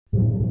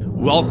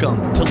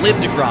Welcome to Live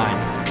to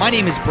Grind. My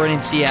name is Brennan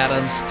T.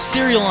 Adams,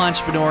 serial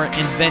entrepreneur,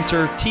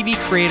 inventor, TV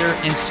creator,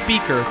 and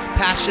speaker,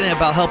 passionate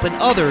about helping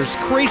others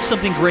create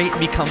something great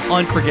and become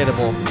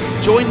unforgettable.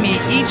 Join me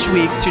each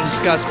week to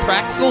discuss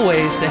practical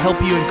ways to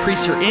help you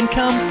increase your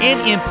income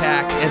and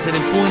impact as an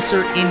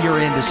influencer in your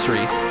industry.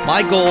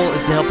 My goal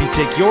is to help you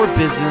take your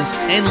business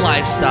and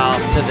lifestyle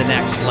to the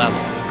next level.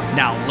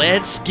 Now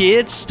let's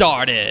get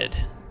started.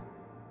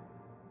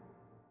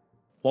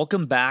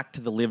 Welcome back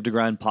to the Live to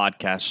Grind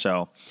podcast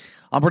show.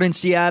 I'm Brennan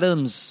C.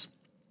 Adams,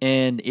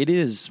 and it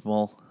is,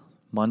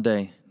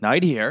 Monday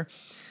night here.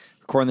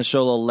 Recording the show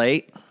a little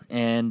late,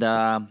 and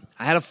I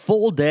had a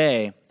full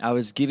day. I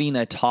was giving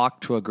a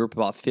talk to a group of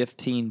about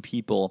 15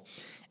 people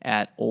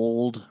at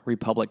Old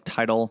Republic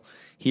Title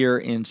here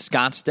in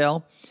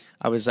Scottsdale.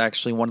 I was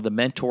actually one of the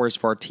mentors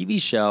for our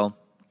TV show.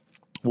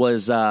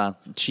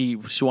 She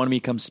wanted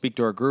me to come speak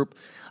to her group.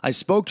 I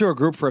spoke to her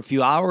group for a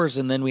few hours,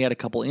 and then we had a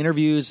couple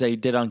interviews they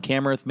did on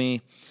camera with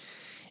me.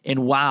 And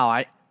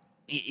wow,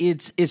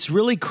 it's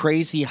really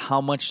crazy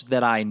how much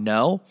that I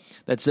know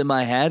that's in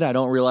my head. I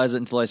don't realize it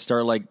until I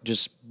start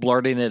just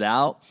blurting it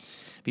out,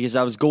 because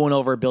I was going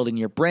over building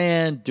your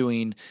brand,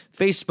 doing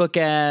Facebook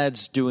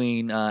ads,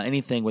 doing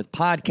anything with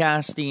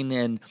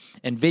podcasting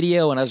and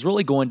video, and I was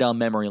really going down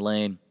memory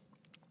lane.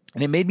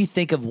 And it made me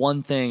think of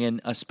one thing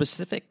and a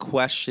specific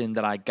question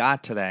that I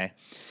got today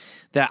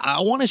that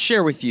I want to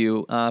share with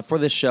you for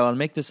this show,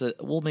 and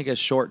we'll make a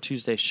short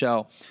Tuesday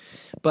show.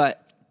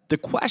 But the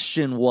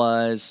question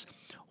was,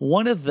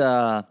 one of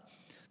the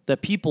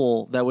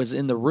people that was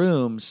in the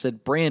room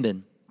said,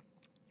 Brandon,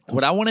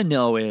 what I want to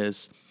know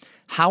is,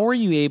 how are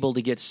you able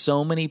to get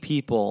so many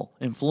people,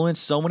 influence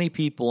so many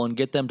people, and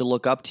get them to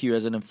look up to you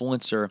as an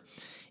influencer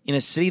in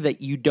a city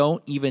that you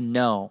don't even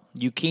know?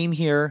 You came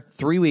here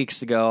 3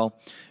 weeks ago.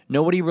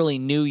 Nobody really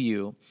knew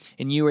you,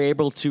 and you were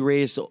able to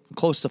raise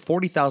close to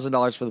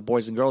 $40,000 for the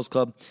Boys and Girls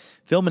Club,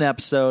 film an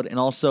episode, and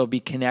also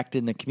be connected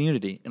in the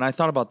community. And I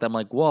thought about that. I'm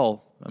like,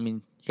 whoa,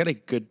 you got a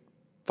good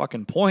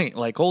fucking point.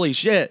 Holy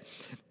shit,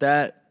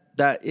 that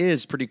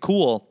is pretty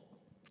cool.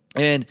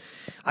 And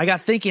I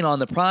got thinking on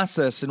the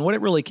process, and what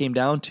it really came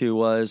down to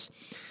was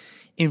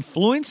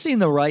influencing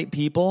the right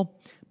people,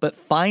 but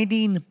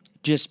finding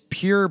just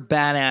pure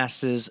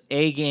badasses,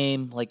 A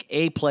game,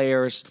 A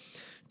players,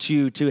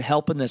 to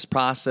help in this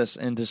process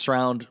and to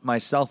surround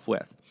myself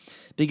with.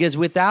 Because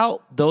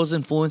without those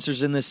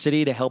influencers in this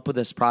city to help with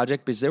this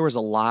project, because there was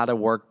a lot of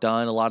work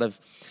done, a lot of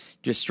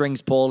just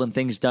strings pulled and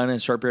things done in a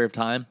short period of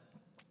time,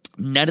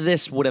 none of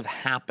this would have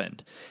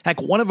happened.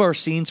 Heck, one of our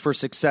scenes for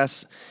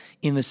success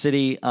in the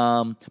city,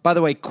 by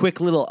the way,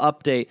 quick little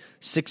update,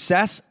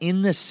 success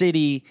in the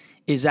city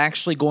is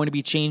actually going to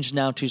be changed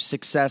now to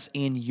Success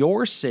in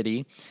Your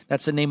City.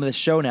 That's the name of the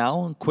show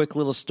now. Quick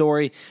little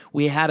story.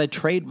 We had a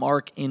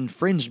trademark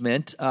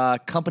infringement.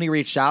 Company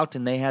reached out,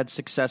 and they had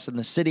success in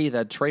the city.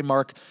 That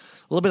trademark, a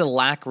little bit of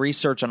lack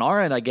research on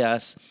our end, I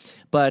guess.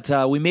 But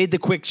we made the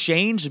quick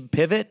change and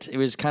pivot. It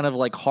was kind of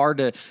hard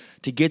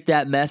to get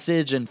that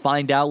message and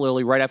find out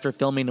literally right after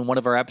filming in one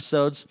of our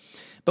episodes.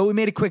 But we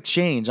made a quick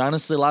change.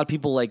 Honestly, a lot of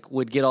people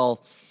would get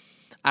all,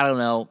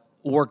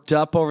 worked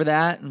up over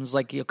that, and was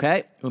like,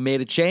 okay, we made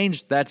a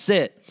change. That's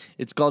it.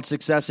 It's called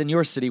Success in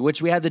Your City,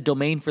 which we had the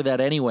domain for that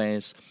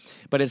anyways,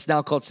 but it's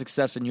now called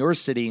Success in Your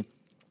City.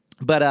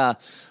 But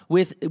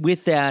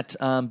with that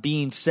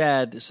being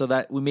said, so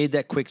that we made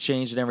that quick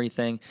change and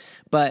everything,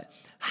 but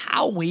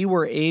how we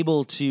were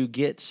able to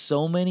get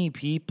so many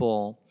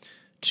people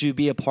to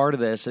be a part of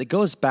this, it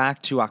goes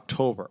back to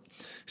October.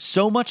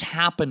 So much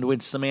happened when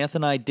Samantha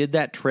and I did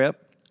that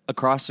trip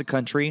across the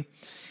country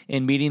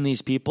and meeting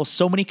these people.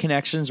 So many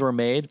connections were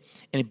made,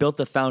 and it built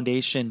the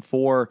foundation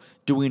for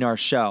doing our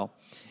show.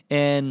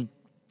 And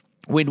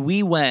when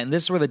we went, and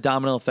this is where the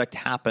domino effect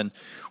happened,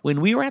 when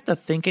we were at the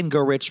Think and Go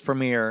Rich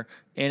premiere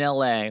in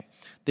LA,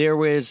 there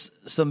was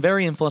some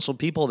very influential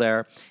people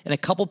there, and a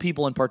couple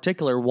people in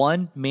particular.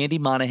 One, Mandy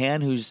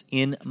Monahan, who's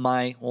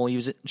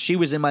she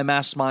was in my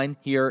mastermind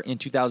here in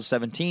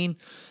 2017,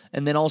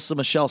 and then also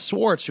Michelle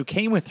Swartz, who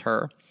came with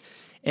her.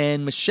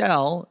 And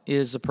Michelle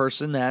is a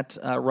person that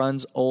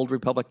runs Old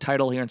Republic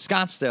Title here in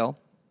Scottsdale.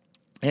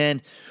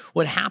 And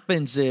what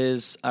happened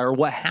is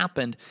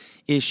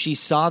she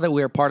saw that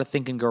we were part of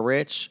Think and Go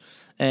Rich,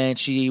 and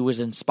she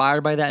was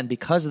inspired by that. And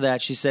because of that,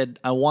 she said,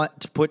 I want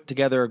to put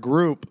together a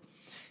group,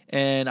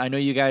 and I know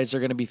you guys are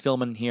going to be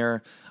filming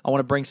here. I want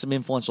to bring some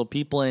influential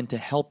people in to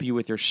help you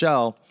with your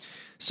show.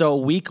 So a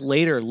week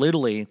later,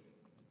 literally,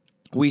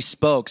 we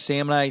spoke.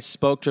 Sam and I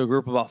spoke to a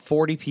group of about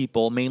 40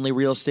 people, mainly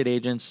real estate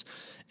agents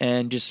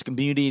and just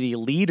community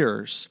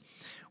leaders.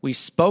 We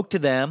spoke to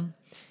them,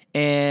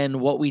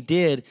 and what we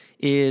did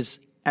is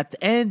at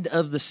the end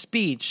of the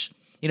speech,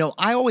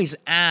 I always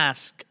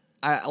ask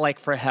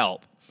for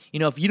help.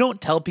 If you don't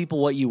tell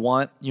people what you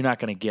want, you're not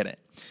going to get it.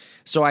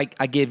 So I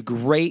gave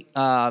great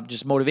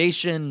just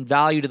motivation,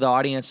 value to the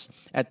audience.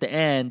 At the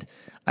end,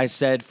 I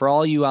said, for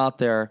all you out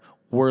there,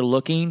 we're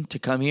looking to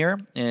come here.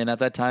 And at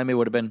that time, it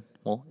would have been,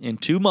 in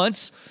 2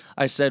 months.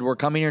 I said, we're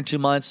coming here in 2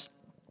 months.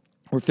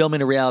 We're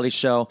filming a reality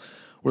show.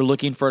 We're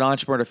looking for an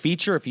entrepreneur to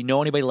feature. If you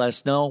know anybody, let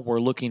us know. We're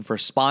looking for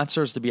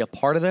sponsors to be a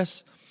part of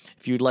this.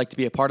 If you'd like to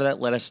be a part of that,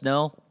 let us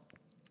know.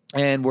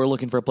 And we're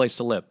looking for a place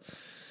to live.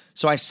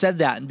 So I said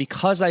that, and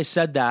because I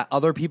said that,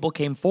 other people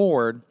came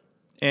forward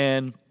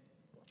and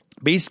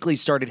basically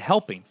started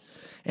helping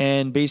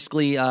and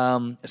basically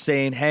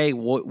saying, hey,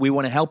 we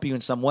want to help you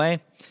in some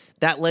way.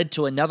 That led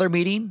to another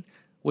meeting,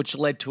 which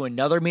led to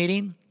another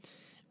meeting,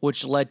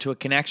 which led to a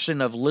connection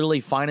of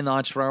literally finding the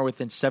entrepreneur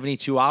within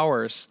 72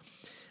 hours,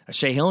 a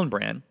Shea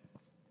Hillenbrand,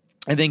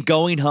 and then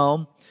going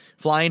home,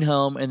 flying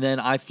home, and then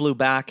I flew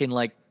back in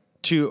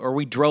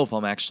we drove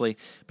home actually,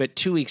 but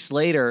 2 weeks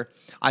later,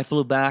 I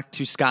flew back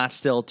to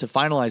Scottsdale to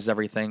finalize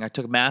everything. I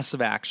took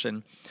massive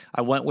action.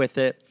 I went with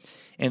it.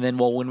 And then,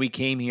 when we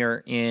came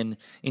here in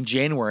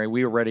January,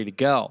 we were ready to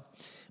go.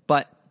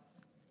 But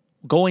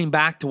going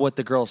back to what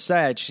the girl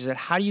said, she said,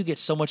 how do you get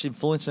so much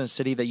influence in a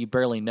city that you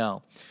barely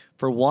know?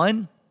 For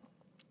one,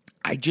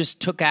 I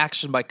just took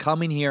action by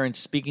coming here and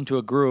speaking to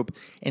a group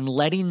and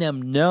letting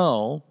them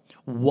know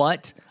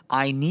what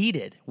I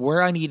needed,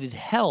 where I needed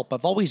help.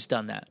 I've always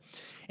done that.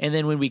 And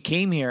then when we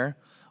came here,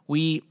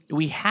 we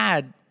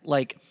had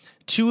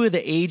two of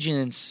the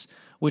agents,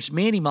 which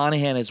Mandy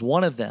Monahan is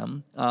one of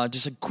them,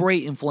 just a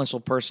great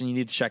influential person you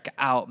need to check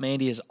out.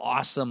 Mandy is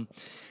awesome.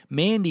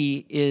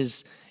 Mandy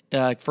is,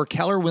 for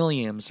Keller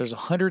Williams, there's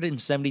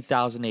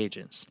 170,000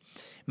 agents.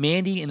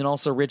 Mandy and then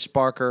also Rich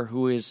Barker,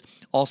 who is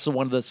also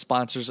one of the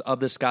sponsors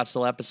of the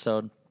Scottsdale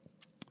episode,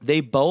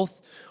 they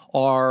both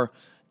are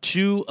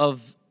two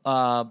of,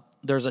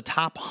 there's a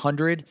top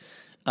 100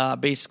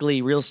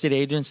 basically real estate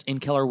agents in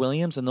Keller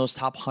Williams, and those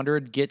top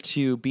 100 get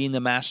to be in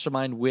the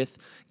mastermind with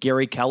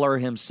Gary Keller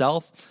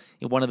himself,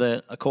 one of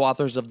the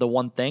co-authors of The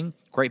One Thing,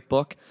 great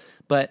book.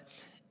 But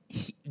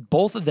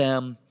both of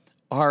them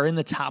are in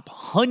the top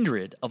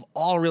 100 of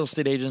all real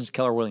estate agents at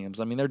Keller Williams.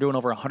 I mean, they're doing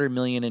over $100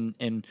 million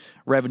in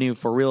revenue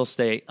for real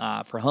estate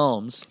for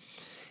homes.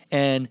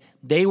 And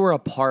they were a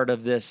part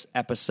of this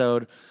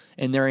episode,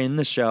 and they're in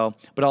the show,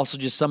 but also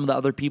just some of the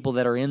other people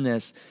that are in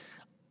this.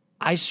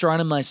 I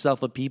surrounded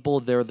myself with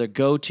people. They're the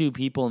go-to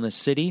people in the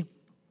city,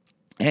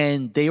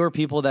 and they were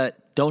people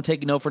that don't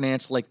take no for an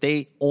answer.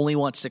 They only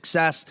want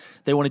success.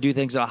 They want to do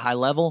things at a high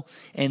level,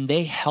 and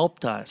they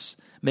helped us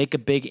make a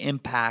big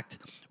impact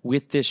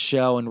with this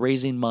show and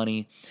raising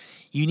money.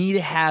 You need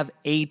to have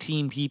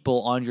A-team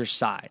people on your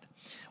side.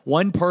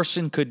 One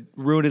person could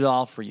ruin it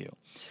all for you.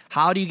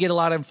 How do you get a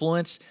lot of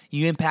influence?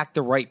 You impact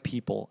the right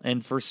people,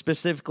 and for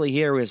specifically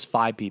here is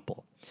 5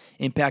 people.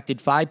 Impacted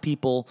 5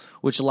 people,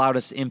 which allowed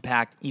us to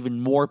impact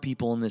even more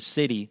people in this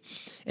city.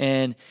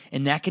 And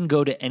that can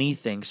go to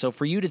anything. So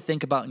for you to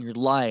think about in your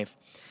life,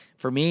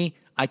 for me,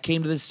 I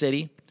came to the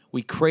city.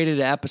 We created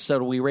an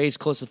episode. We raised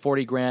close to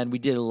 $40,000. We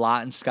did a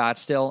lot in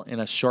Scottsdale in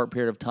a short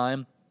period of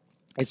time.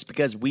 It's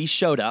because we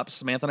showed up.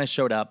 Samantha and I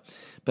showed up,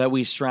 but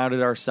we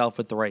surrounded ourselves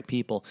with the right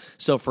people.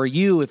 So for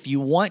you, if you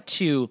want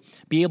to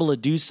be able to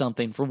do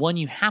something, for one,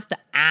 you have to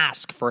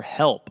ask for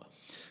help.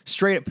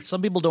 Straight up,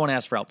 some people don't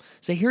ask for help.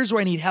 Say, here's where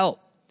I need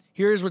help.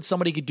 Here's what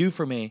somebody could do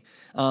for me.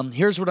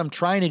 Here's what I'm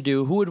trying to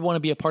do. Who would want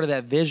to be a part of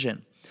that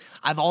vision?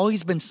 I've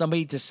always been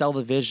somebody to sell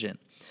the vision,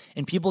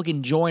 and people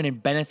can join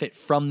and benefit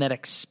from that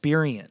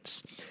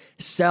experience.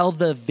 Sell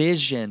the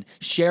vision,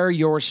 share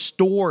your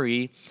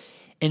story,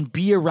 and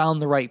be around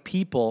the right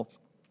people.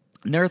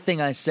 Another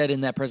thing I said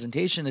in that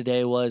presentation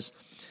today was,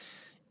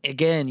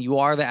 again, you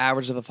are the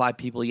average of the 5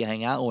 people you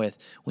hang out with.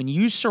 When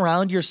you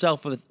surround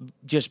yourself with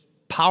just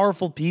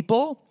powerful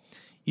people,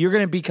 you're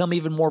going to become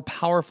even more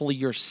powerful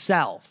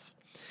yourself.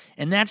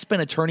 And that's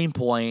been a turning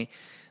point.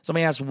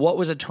 Somebody asked, what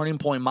was a turning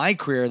point in my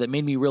career that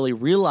made me really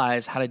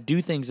realize how to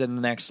do things at the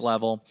next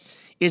level?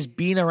 Is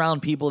being around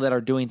people that are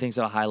doing things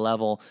at a high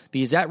level,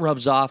 because that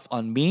rubs off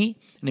on me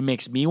and it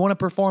makes me want to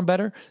perform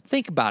better.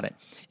 Think about it.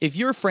 If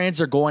your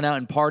friends are going out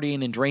and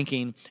partying and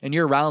drinking and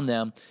you're around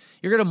them,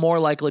 you're going to more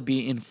likely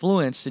be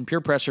influenced and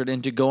peer pressured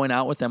into going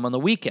out with them on the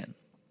weekend.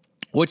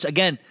 Which,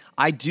 again,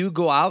 I do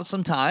go out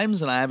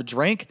sometimes and I have a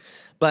drink,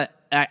 but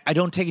I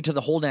don't take it to the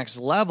whole next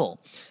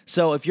level.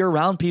 So if you're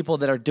around people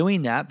that are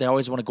doing that, they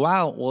always want to go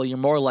out, well, you're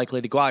more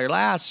likely to go out. You're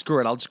like, screw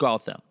it, I'll just go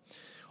out with them.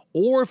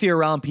 Or if you're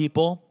around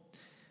people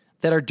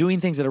that are doing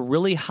things at a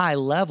really high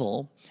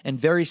level and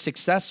very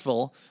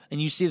successful,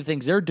 and you see the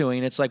things they're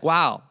doing, it's like,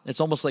 wow,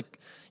 it's almost like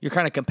you're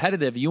kind of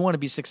competitive. You want to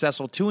be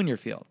successful too in your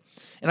field.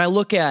 And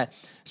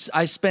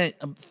I spent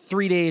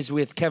 3 days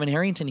with Kevin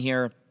Harrington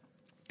here,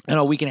 and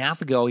a week and a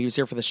half ago, he was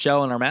here for the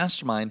show in our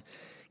mastermind.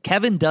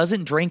 Kevin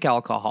doesn't drink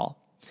alcohol.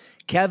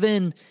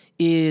 Kevin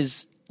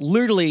is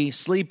literally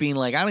sleeping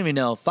I don't even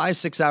know,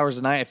 5-6 hours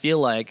a night, I feel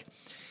like.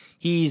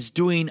 He's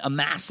doing a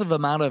massive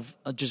amount of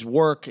just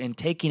work and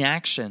taking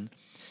action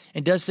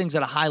and does things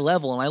at a high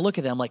level. And I look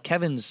at him like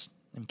Kevin's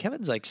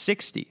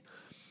 60.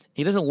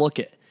 He doesn't look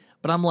it.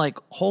 But I'm like,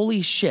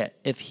 holy shit,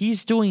 if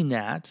he's doing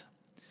that,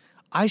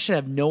 I should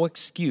have no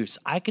excuse.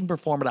 I can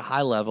perform at a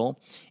high level,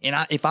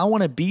 and if I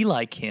want to be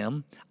like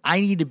him, I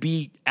need to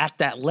be at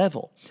that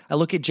level. I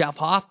look at Jeff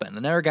Hoffman,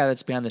 another guy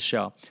that's behind the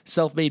show,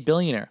 self-made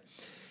billionaire.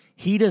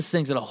 he does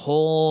things at a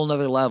whole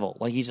nother level.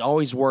 Like he's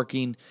always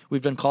working.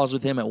 We've done calls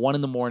with him at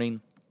 1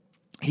 a.m.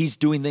 He's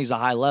doing things at a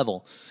high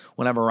level.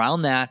 When I'm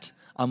around that,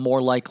 I'm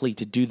more likely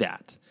to do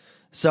that.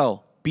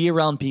 So be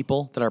around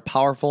people that are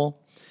powerful.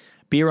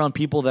 Be around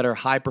people that are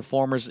high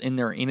performers in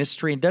their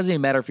industry. It doesn't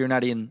even matter if you're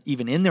not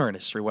even in their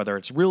industry, whether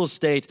it's real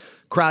estate,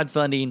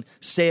 crowdfunding,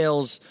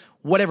 sales,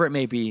 whatever it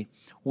may be.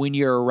 When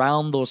you're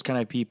around those kind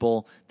of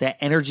people, that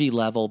energy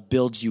level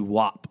builds you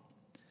up.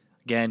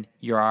 Again,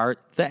 you are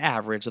the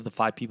average of the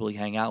 5 people you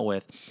hang out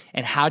with.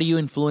 And how do you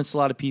influence a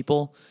lot of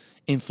people?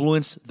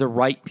 Influence the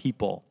right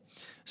people.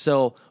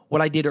 So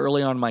what I did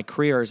early on in my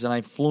career is I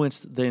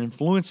influenced the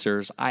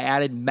influencers. I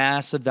added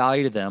massive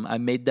value to them. I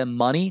made them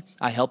money.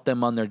 I helped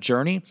them on their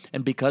journey.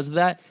 And because of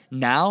that,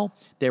 now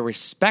they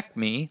respect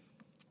me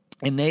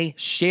and they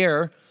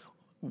share.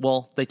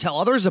 Well, they tell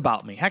others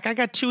about me. Heck, I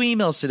got 2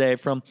 emails today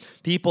from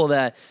people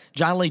that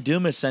John Lee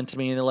Dumas sent to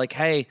me. And they're like,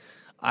 hey,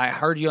 I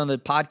heard you on the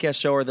podcast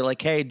show. Or they're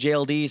like, hey,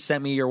 JLD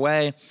sent me your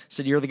way.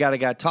 Said, you're the guy I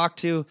got to talk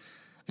to.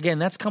 Again,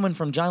 that's coming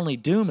from John Lee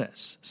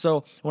Dumas.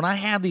 So when I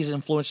have these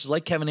influencers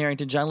like Kevin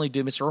Harrington, John Lee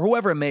Dumas, or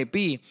whoever it may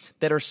be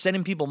that are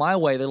sending people my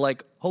way, they're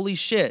like, holy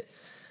shit.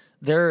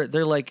 They're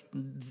like,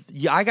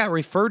 yeah, I got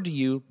referred to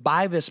you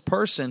by this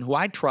person who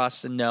I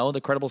trust and know,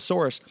 the credible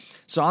source.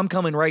 So I'm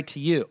coming right to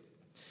you.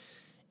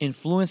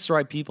 Influence the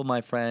right people,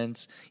 my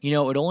friends. You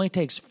know, it only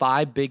takes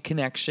 5 big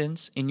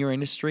connections in your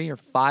industry or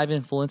 5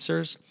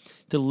 influencers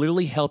to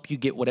literally help you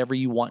get whatever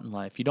you want in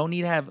life. You don't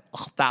need to have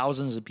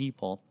thousands of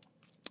people.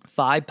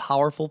 5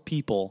 powerful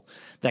people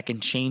that can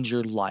change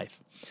your life.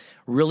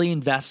 Really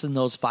invest in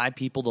those 5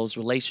 people, those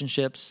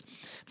relationships.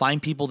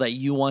 Find people that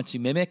you want to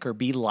mimic or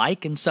be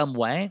like in some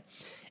way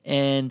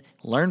and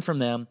learn from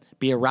them,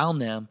 be around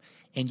them,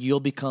 and you'll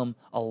become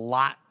a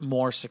lot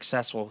more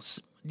successful.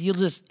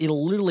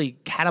 It'll literally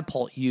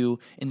catapult you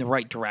in the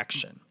right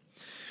direction.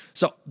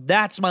 So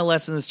that's my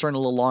lesson. This turned a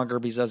little longer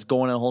because I was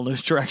going in a whole new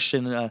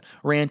direction,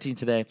 ranting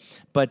today.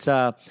 But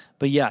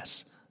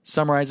yes,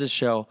 summarize this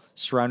show.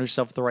 Surround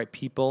yourself with the right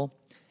people.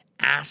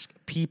 Ask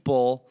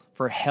people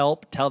for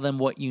help. Tell them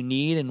what you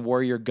need and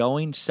where you're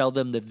going. Sell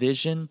them the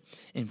vision.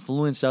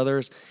 Influence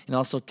others. And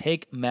also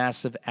take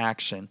massive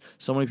action.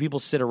 So many people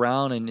sit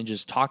around and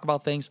just talk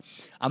about things.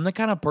 I'm the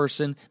kind of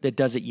person that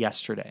does it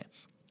yesterday.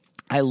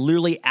 I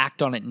literally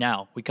act on it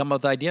now. We come up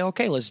with the idea,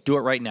 okay, let's do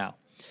it right now.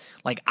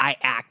 Like I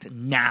act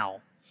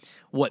now.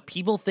 What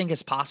people think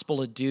is possible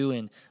to do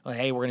in, oh,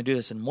 hey, we're going to do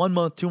this in 1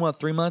 month, 2 months,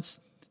 3 months,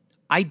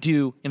 I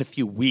do in a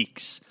few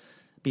weeks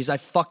because I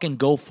fucking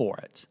go for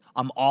it.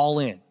 I'm all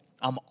in.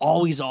 I'm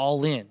always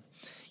all in.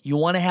 You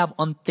want to have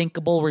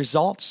unthinkable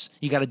results?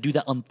 You got to do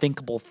the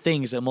unthinkable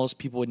things that most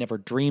people would never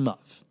dream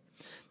of.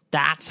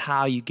 That's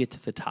how you get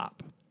to the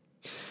top.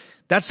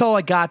 That's all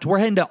I got. We're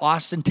heading to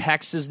Austin,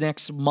 Texas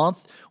next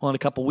month. Well, in a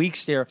couple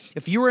weeks there.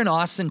 If you were in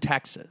Austin,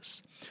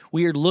 Texas,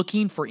 we are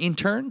looking for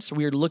interns.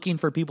 We are looking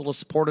for people to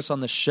support us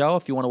on the show.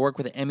 If you want to work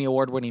with an Emmy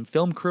Award-winning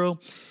film crew,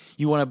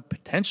 you want to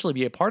potentially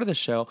be a part of the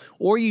show,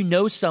 or you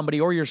know somebody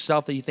or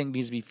yourself that you think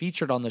needs to be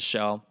featured on the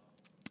show,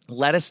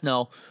 let us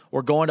know.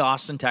 We're going to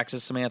Austin,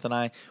 Texas, Samantha and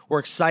I. We're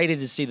excited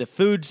to see the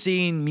food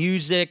scene,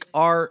 music,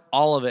 art,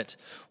 all of it.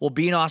 We'll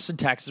be in Austin,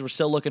 Texas. We're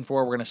still looking for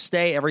where we're going to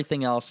stay,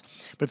 everything else.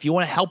 But if you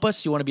want to help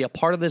us, you want to be a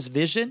part of this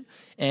vision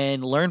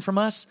and learn from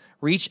us,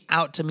 reach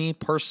out to me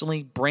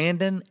personally,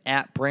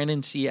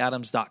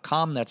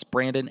 Brandon@BrandonCAdams.com. That's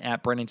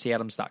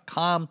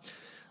Brandon@BrandonCAdams.com.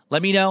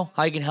 Let me know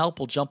how you can help.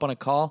 We'll jump on a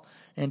call.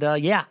 And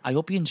I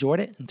hope you enjoyed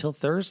it. Until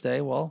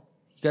Thursday, well,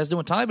 you guys know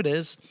what time it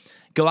is.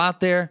 Go out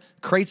there,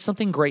 create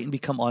something great, and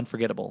become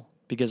unforgettable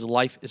because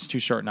life is too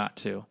short not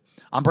to.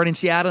 I'm Brandon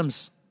C.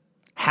 Adams.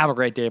 Have a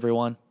great day,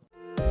 everyone.